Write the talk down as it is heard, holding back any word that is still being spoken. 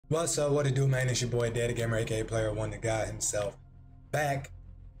What's up, what it do, man? It's your boy devthegamer, aka Player One, the guy himself, back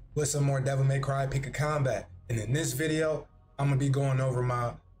with some more Devil May Cry Pick a Combat. And in this video, I'm gonna be going over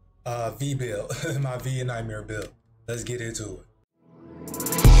my V build, my V and Nightmare build. Let's get into it.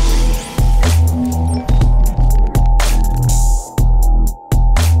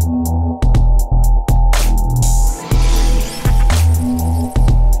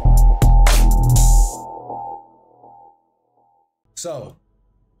 So,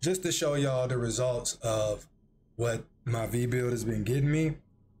 just to show y'all the results of what my V build has been getting me,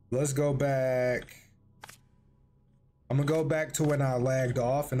 let's go back. I'm gonna go back to when I lagged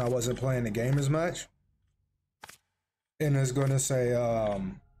off and I wasn't playing the game as much. And it's gonna say,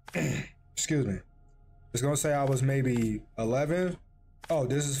 excuse me. It's gonna say I was maybe 11. Oh,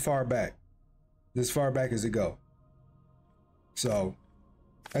 this is far back. This far back as it go. So,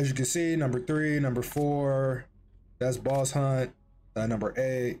 as you can see, number 3, number 4, that's boss hunt. Number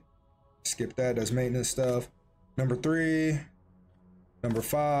 8, skip that, that's maintenance stuff. Number 3, number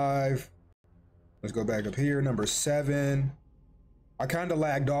 5, let's go back up here. Number 7, I kind of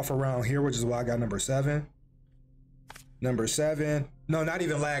lagged off around here, which is why I got number 7. Number 7, no, not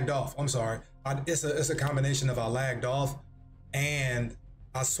even lagged off, I'm sorry. It's a combination of I lagged off and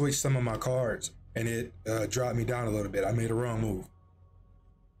I switched some of my cards and it dropped me down a little bit. I made a wrong move.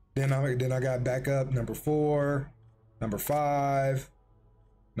 Then I got back up, number 4, number 5,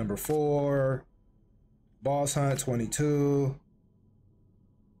 number 4, boss hunt 22,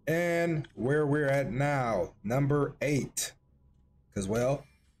 and where we're at now, number 8. Because, well,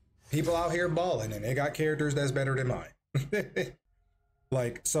 people out here balling and they got characters that's better than mine.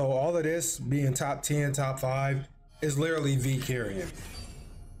 Like, so all of this being top 10, top 5 is literally V carrying me.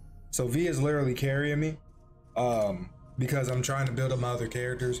 So V is literally carrying me because I'm trying to build up my other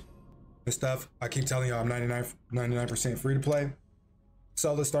characters and stuff. I keep telling you I'm 99% free to play.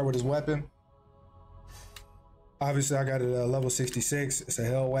 So let's start with his weapon. Obviously I got it at level 66. It's a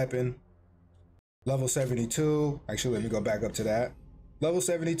hell weapon. Level 72. Actually, let me go back up to that. Level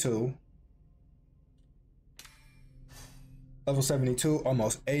 72. Level 72,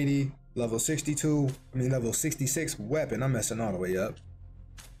 almost 80. Level 62, level 66 weapon. I'm messing all the way up.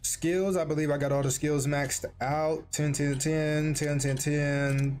 Skills, I believe I got all the skills maxed out. 10, 10, 10, 10, 10,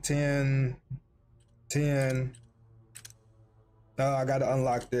 10, 10, 10. I gotta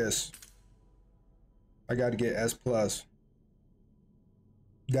unlock this. I gotta get S+.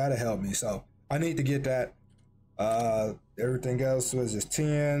 Gotta help me, so I need to get that. Everything else was just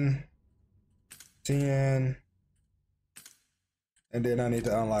 10, 10. And then I need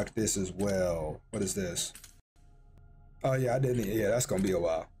to unlock this as well. What is this? Oh yeah, I didn't. Yeah, that's gonna be a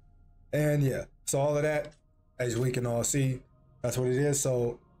while. And yeah, so all of that, as we can all see, that's what it is.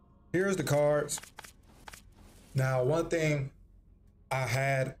 So here's the cards. Now, one thing I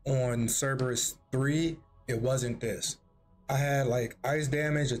had on Cerberus 3, it wasn't this. I had like ice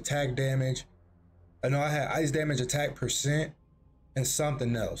damage, attack damage. I know I had ice damage, attack percent, and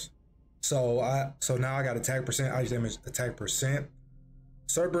something else. So now I got attack percent, ice damage, attack percent.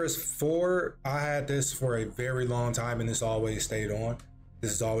 Cerberus 4, I had this for a very long time and this always stayed on.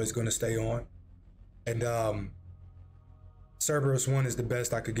 This is always going to stay on. And Cerberus 1 is the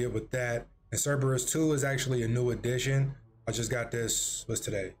best I could get with that. And Cerberus 2 is actually a new addition. I just got this, what's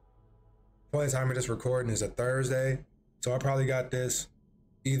today? Point in time of this recording is a Thursday. So I probably got this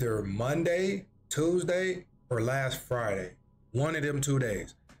either Monday, Tuesday, or last Friday. One of them 2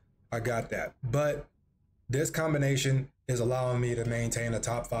 days, I got that. But this combination is allowing me to maintain a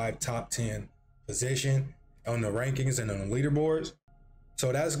top 5, top 10 position on the rankings and on the leaderboards.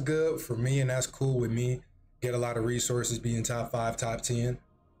 So that's good for me and that's cool with me. Get a lot of resources being top 5, top 10.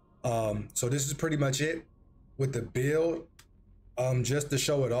 So this is pretty much it with the build. Just to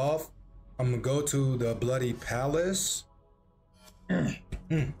show it off, I'm gonna go to the Bloody Palace. I'm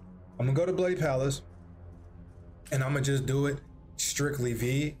gonna go to Bloody Palace and I'm gonna just do it strictly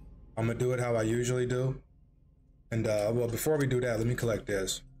V. I'm gonna do it how I usually do. And well, before we do that, let me collect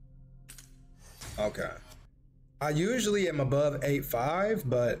this. Okay. I usually am above 8.5,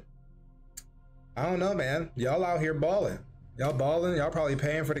 but I don't know, man. Y'all out here balling. Y'all balling, y'all probably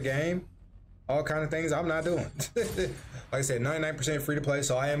paying for the game. All kind of things I'm not doing. Like I said, 99% free to play,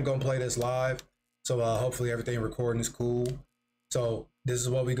 so I am gonna play this live. So hopefully everything recording is cool. So this is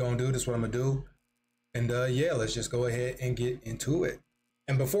what we gonna do, this is what I'm gonna do. And yeah, let's just go ahead and get into it.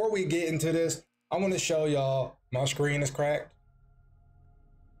 And before we get into this, I want to show y'all my screen is cracked.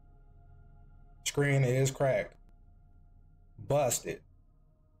 Screen is cracked. Busted.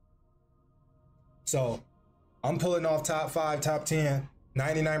 So I'm pulling off top 5, top 10,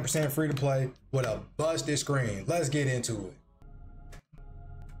 99% free to play with a busted screen. Let's get into it.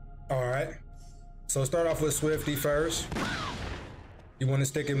 All right. So start off with Swifty first. You want to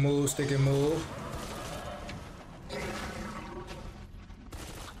stick and move, stick and move.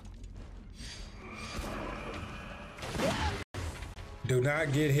 Do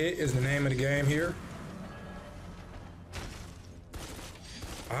not get hit is the name of the game here.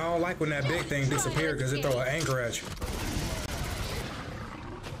 I don't like when that big thing disappears because it throw an anchor at you.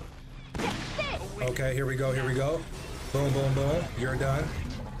 Okay, here we go, here we go. Boom, boom, boom. You're done.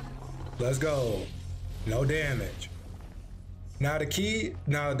 Let's go. No damage. Now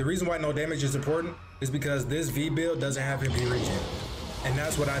the reason why no damage is important is because this V build doesn't have MP regen. And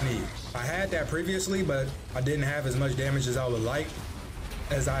that's what I need. I had that previously, but I didn't have as much damage as I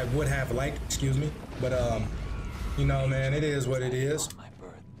would have liked, excuse me. But you know, man, it is what it is.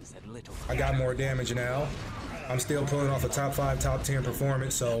 I got more damage now. I'm still pulling off a top 5, top 10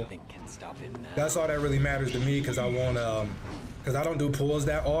 performance, so that's all that really matters to me, because I won't because I don't do pulls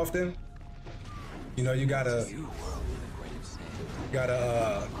that often. You know, you gotta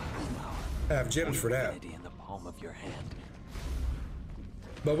have gems for that.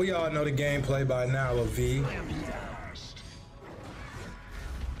 But we all know the gameplay by now of V.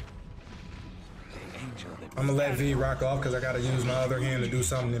 I'm gonna let V rock off because I gotta use my other hand to do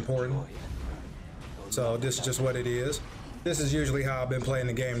something important. So this is just what it is. This is usually how I've been playing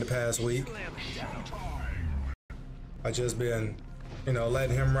the game the past week. I just been, you know,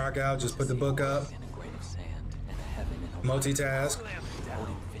 letting him rock out, just put the book up. Multitask.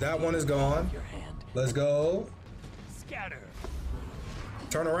 That one is gone. Let's go.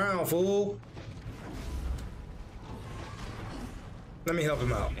 Turn around, fool. Let me help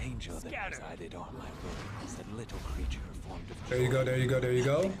him out. There you go, there you go, there you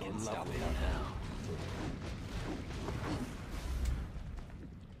go.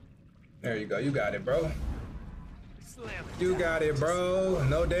 There you go, you got it, bro. You got it, bro.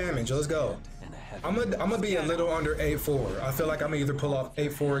 No damage, let's go. I'm gonna be a little under 8-4. I feel like I'm gonna either pull off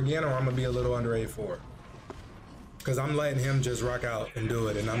 8-4 again, or I'm gonna be a little under 8-4. Because I'm letting him just rock out and do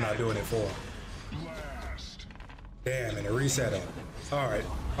it, and I'm not doing it for him. Damn, and it reset him. All right,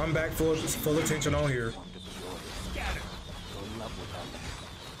 I'm back full attention on here.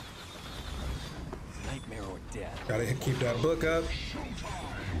 Gotta keep that book up.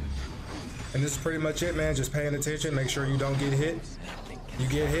 And this is pretty much it, man. Just paying attention, make sure you don't get hit. You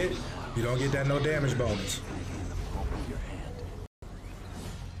get hit, you don't get that no damage bonus.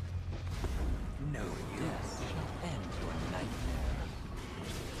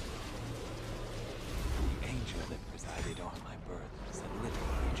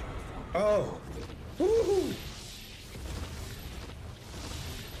 Oh, woohoo!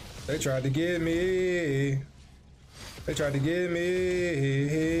 They tried to get me. They tried to get me.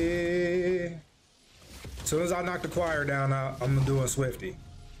 As soon as I knock the choir down, I'm doing Swifty.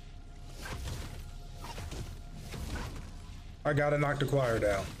 I gotta knock the choir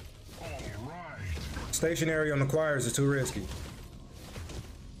down. Stationary on the choirs is too risky.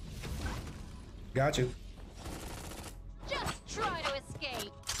 Got you. Just try to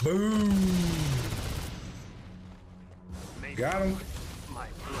escape. Boom. Got him. My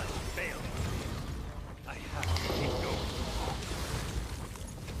blood failed. I have to keep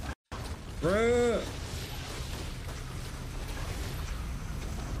going. Run.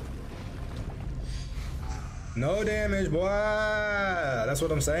 No damage, boy. That's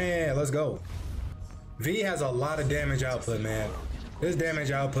what I'm saying. Let's go. V has a lot of damage output, man. His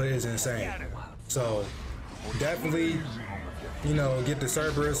damage output is insane. So definitely, you know, get the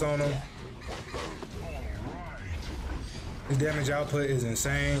Cerberus on him. His damage output is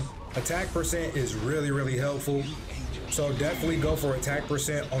insane. Attack percent is really, really helpful. So definitely go for attack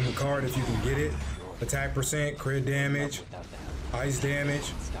percent on the card if you can get it. Attack percent, crit damage, ice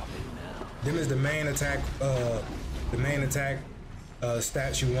damage. Them is the main attack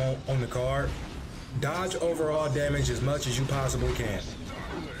stats you want on the card. Dodge overall damage as much as you possibly can,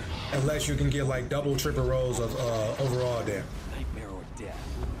 unless you can get like double, triple rolls of overall damage. Nightmare or death.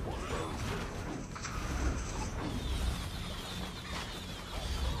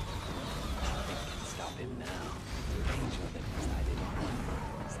 Stop him now. Angel that resided on my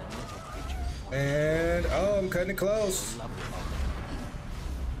birth is a little creature. And oh, I'm cutting it close.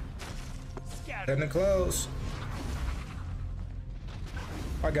 Cutting it close.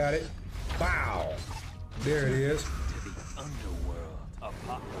 I got it. Wow. There it is. To the underworld.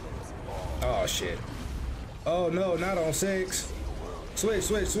 Apocalypse ball. Oh shit. Oh no, not on 6. Switch,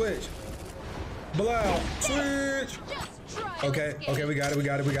 switch, switch. Blow. Switch. Okay, okay, we got it, we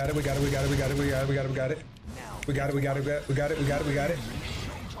got it, we got it, we got it, we got it, we got it, we got it, we got it, we got it. We got it, we got it, we got it, we got it, we got it.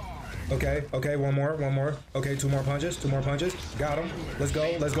 Okay, okay, one more. Okay, two more punches. Got him. Let's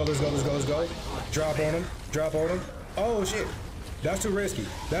go. Drop on him. Oh shit. That's too risky.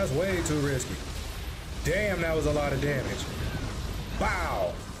 That's way too risky. Damn, that was a lot of damage.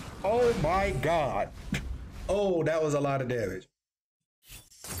 Wow. Oh my god. Oh, that was a lot of damage.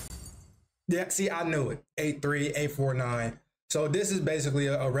 Yeah, see, I knew it. 8-3, 849. So this is basically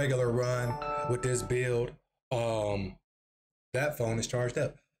a regular run with this build. That phone is charged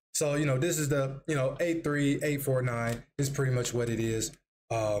up. So, you know, this is the, 8-3, 849 is pretty much what it is.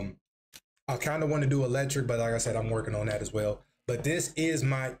 I kind of want to do electric, but like I said, I'm working on that as well. But this is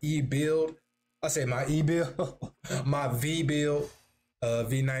my E build. I say my E build, my V build,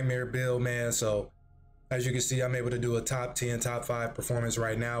 V Nightmare build, man. So as you can see, I'm able to do a top 10, top 5 performance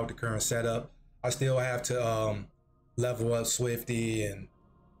right now with the current setup. I still have to level up Swifty and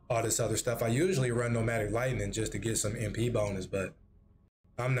all this other stuff. I usually run Nomadic Lightning just to get some MP bonus, but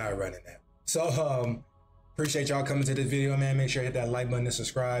I'm not running that. So appreciate y'all coming to this video, man. Make sure you hit that like button and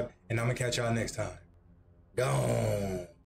subscribe, and I'm gonna catch y'all next time. Gone.